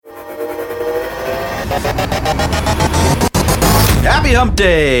Happy Hump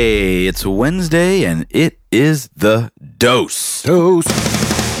Day! It's Wednesday, and it is the Dose.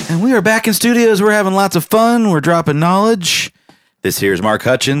 And we are back in studios. We're having lots of fun. We're dropping knowledge. This here's Mark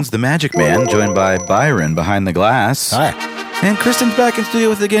Hutchins, the Magic Man, joined by Byron behind the glass. Hi. And Kristen's back in studio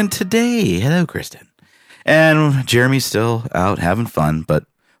with us again today. Hello, Kristen. And Jeremy's still out having fun, but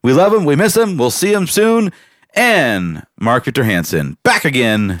we love him. We miss him. We'll see him soon. And Mark Victor Hansen back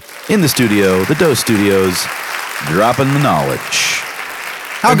again in the studio, the Dose Studios, dropping the knowledge.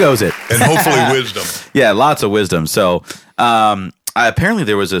 How goes it? And hopefully wisdom. Yeah, lots of wisdom. So apparently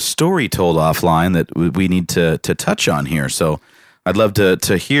there was a story told offline that we need to touch on here. So I'd love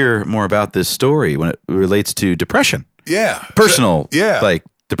to hear more about this story when it relates to depression. Yeah. Personal, yeah. Like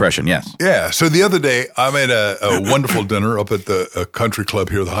depression, yes. Yeah. So the other day, I'm at a wonderful dinner up at the country club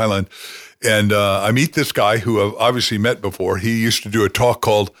here, the Highland, and I meet this guy who I've obviously met before. He used to do a talk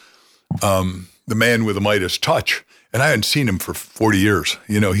called The Man with the Midas Touch, and I hadn't seen him for 40 years.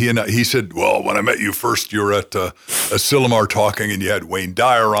 You know, he said, well, when I met you first, you were at a Silmar talking, and you had Wayne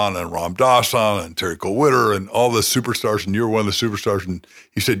Dyer on, and Ram Dass on, and Terry Cole Whitter, and all the superstars, and you were one of the superstars. And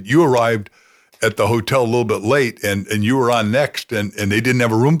he said, you arrived at the hotel a little bit late, and you were on next, and they didn't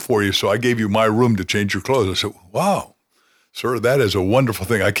have a room for you, so I gave you my room to change your clothes. I said, wow, sir, that is a wonderful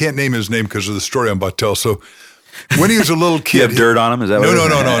thing. I can't name his name because of the story I'm about to tell. So when he was a little kid. You have dirt on him? Is that what it is?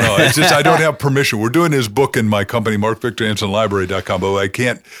 No. It's just I don't have permission. We're doing his book in my company, MarkVictorHansenLibrary.com, but I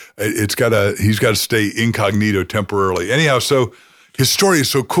can't. He's got to stay incognito temporarily. Anyhow, so his story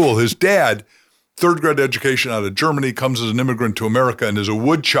is so cool. His dad, third grade education out of Germany, comes as an immigrant to America and is a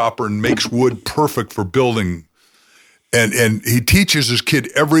wood chopper and makes wood perfect for building. And he teaches his kid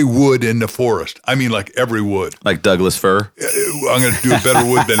every wood in the forest. I mean, like every wood. Like Douglas fir? I'm going to do a better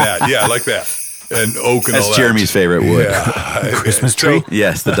wood than that. Yeah, like that. And oak and That's all that. Jeremy's favorite wood. Yeah. Christmas tree?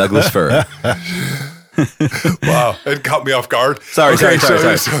 Yes, the Douglas fir. Wow, it caught me off guard. Sorry.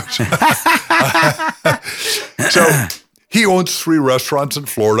 So he owns 3 restaurants in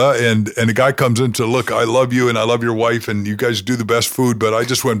Florida, and a guy comes in and says, look, I love you and I love your wife, and you guys do the best food, but I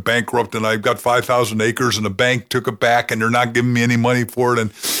just went bankrupt, and I've got 5,000 acres, and the bank took it back, and they're not giving me any money for it,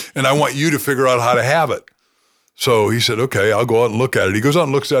 and I want you to figure out how to have it. So he said, okay, I'll go out and look at it. He goes out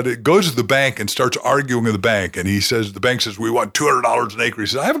and looks at it, goes to the bank and starts arguing with the bank. And the bank says, we want $200 an acre. He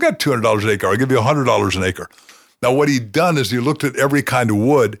says, I haven't got $200 an acre. I'll give you $100 an acre. Now, what he'd done is he looked at every kind of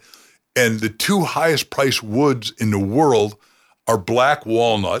wood, and the 2 highest priced woods in the world are black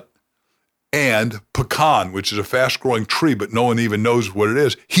walnut and pecan, which is a fast growing tree, but no one even knows what it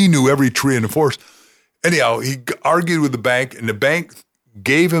is. He knew every tree in the forest. Anyhow, he argued with the bank, and the bank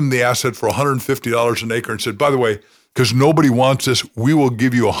gave him the asset for $150 an acre and said, by the way, because nobody wants this, we will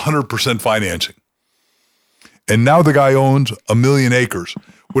give you 100% financing. And now the guy owns 1 million acres.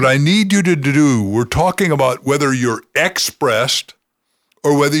 What I need you to do, we're talking about whether you're expressed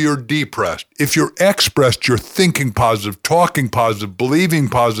or whether you're depressed. If you're expressed, you're thinking positive, talking positive, believing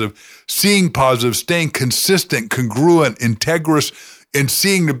positive, seeing positive, staying consistent, congruent, integrous, and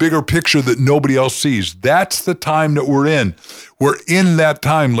seeing the bigger picture that nobody else sees. That's the time that we're in. We're in that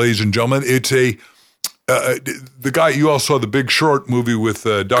time, ladies and gentlemen. It's the guy, you all saw the Big Short movie with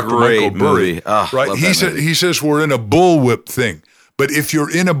Dr. Great Michael Burry, movie. Oh, right? love that movie. He says we're in a bullwhip thing. But if you're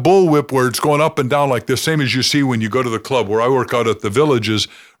in a bullwhip where it's going up and down like this, same as you see when you go to the club, where I work out at the Villages,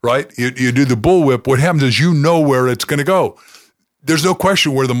 right? You do the bullwhip. What happens is you know where it's going to go. There's no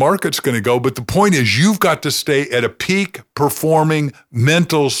question where the market's going to go, but the point is you've got to stay at a peak performing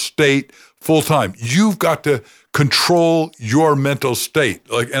mental state full time. You've got to control your mental state.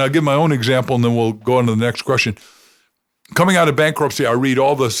 And I'll give my own example, and then we'll go on to the next question. Coming out of bankruptcy, I read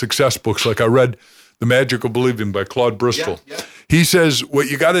all the success books. Like I read The Magic of Believing by Claude Bristol. Yeah. He says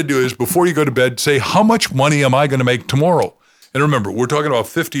what you got to do is before you go to bed, say, how much money am I going to make tomorrow? And remember, we're talking about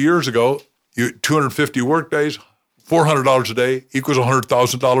 50 years ago, 250 work days, $400 a day equals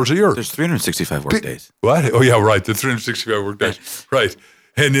 $100,000 a year. There's 365 work days. What? Oh, yeah, right. The 365 work days. Right.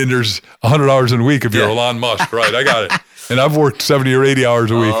 And then there's $100 in a week if you're Elon Musk. Right. I got it. And I've worked 70 or 80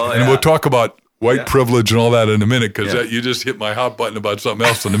 hours a week. And we'll talk about white privilege and all that in a minute because you just hit my hot button about something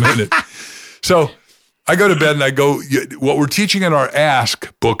else in a minute. So I go to bed and I go, what we're teaching in our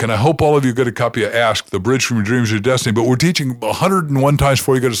Ask book, and I hope all of you get a copy of Ask, The Bridge from Your Dreams to Your Destiny, but we're teaching 101 times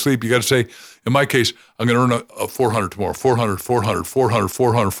before you go to sleep. You got to say, in my case, I'm going to earn a 400 tomorrow, 400, 400, 400,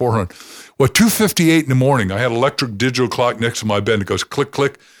 400, 400. Well, 2:58 in the morning, I had an electric digital clock next to my bed. It goes click,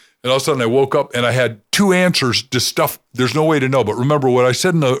 click. And all of a sudden I woke up and I had 2 answers to stuff. There's no way to know. But remember what I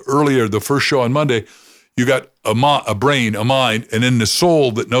said in the first show on Monday, you got a brain, a mind, and then the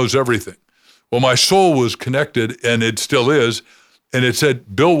soul that knows everything. Well, my soul was connected, and it still is, and it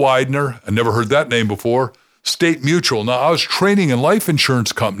said Bill Widener. I never heard that name before. State Mutual. Now, I was training in life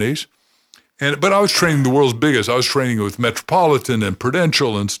insurance companies, but I was training the world's biggest. I was training with Metropolitan and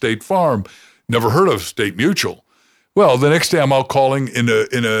Prudential and State Farm. Never heard of State Mutual. Well, the next day I'm out calling in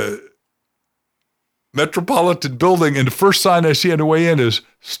a Metropolitan building, and the first sign I see on the way in is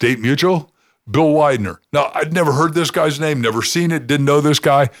State Mutual, Bill Widener. Now, I'd never heard this guy's name, never seen it, didn't know this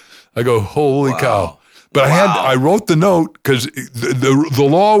guy. I go, holy cow. But I wrote the note because the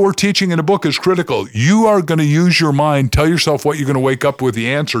law we're teaching in the book is critical. You are going to use your mind, tell yourself what you're going to wake up with the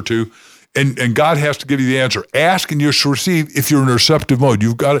answer to, and God has to give you the answer. Ask and you shall receive if you're in a receptive mode.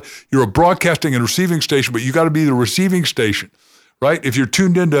 You're a broadcasting and receiving station, but you got to be the receiving station, right? If you're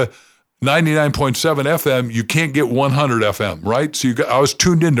tuned into 99.7 FM, you can't get 100 FM, right? So I was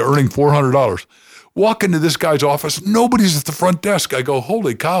tuned into earning $400. Walk into this guy's office, nobody's at the front desk. I go,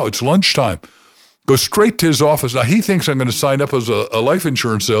 holy cow, it's lunchtime. Go straight to his office. Now, he thinks I'm going to sign up as a life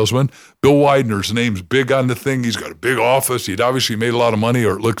insurance salesman. Bill Widener's name's big on the thing. He's got a big office. He'd obviously made a lot of money,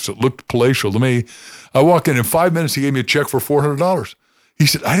 or it looked palatial to me. I walk in 5 minutes, he gave me a check for $400. He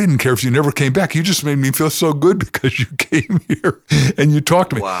said, I didn't care if you never came back. You just made me feel so good because you came here and you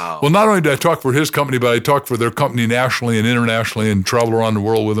talked to me. Wow. Well, not only did I talk for his company, but I talked for their company nationally and internationally and traveled around the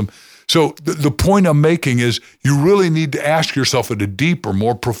world with them. So the point I'm making is you really need to ask yourself at a deeper,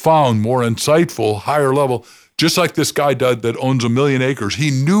 more profound, more insightful, higher level, just like this guy did that owns 1 million acres.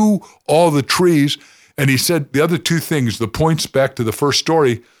 He knew all the trees, and he said the other two things, the points back to the first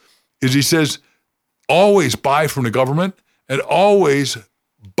story, is he says, always buy from the government and always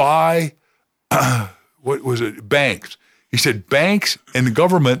buy, banks. He said banks and the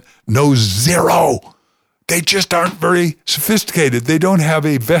government know zero. They just aren't very sophisticated. They don't have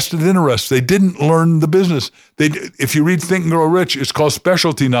a vested interest. They didn't learn the business. If you read Think and Grow Rich, it's called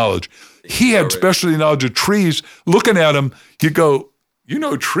specialty knowledge. He had specialty knowledge of trees. Looking at him, you go, you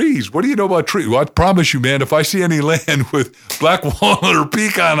know trees. What do you know about trees? Well, I promise you, man, if I see any land with black walnut or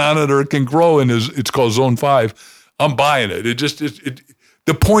pecan on it, or it can grow it's called Zone 5, I'm buying it.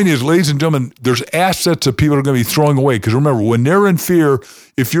 The point is, ladies and gentlemen, there's assets that people are going to be throwing away. Because remember, when they're in fear,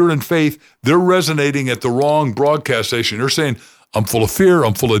 if you're in faith, they're resonating at the wrong broadcast station. They're saying, I'm full of fear,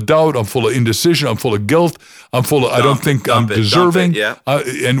 I'm full of doubt, I'm full of indecision, I'm full of guilt, I don't think I'm deserving.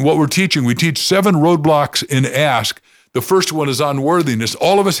 And what we're teaching, we teach 7 roadblocks in Ask. The first one is unworthiness.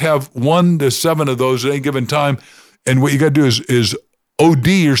 All of us have 1 to 7 of those at any given time. And what you got to do is OD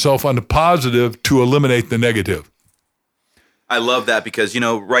yourself on the positive to eliminate the negative. I love that because,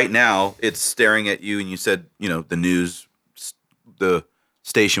 right now it's staring at you, and you said, the news, the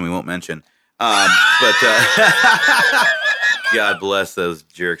station we won't mention. But God bless those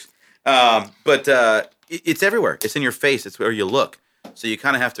jerks. But it's everywhere. It's in your face. It's where you look. So you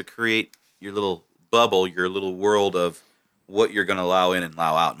kind of have to create your little bubble, your little world of what you're going to allow in and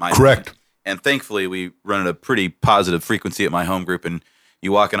allow out. Correct. Opinion. And thankfully, we run at a pretty positive frequency at my home group, and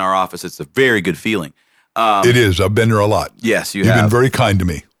you walk in our office, it's a very good feeling. It is. I've been there a lot. Yes, You've been very kind to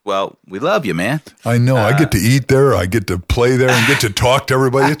me. Well, we love you, man. I know. I get to eat there. I get to play there and get to talk to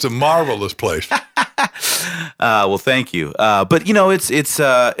everybody. It's a marvelous place. Well, thank you. But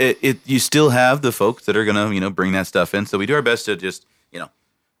you still have the folks that are gonna bring that stuff in. So we do our best to just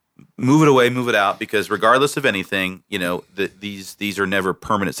move it away, move it out, because regardless of anything, these are never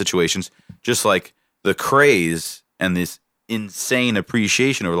permanent situations. Just like the craze and this insane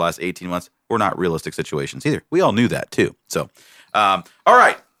appreciation over the last 18 months were not realistic situations either. We all knew that too. So, all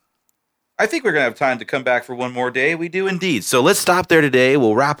right. I think we're going to have time to come back for one more day. We do indeed. So let's stop there today.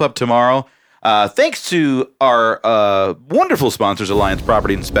 We'll wrap up tomorrow. Thanks to our wonderful sponsors, Alliance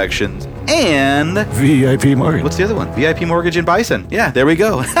Property Inspections and VIP Mortgage. What's the other one? VIP Mortgage in Bison. Yeah, there we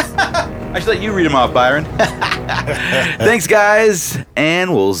go. I should let you read them off, Byron. Thanks, guys,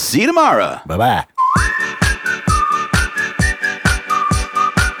 and we'll see you tomorrow. Bye-bye.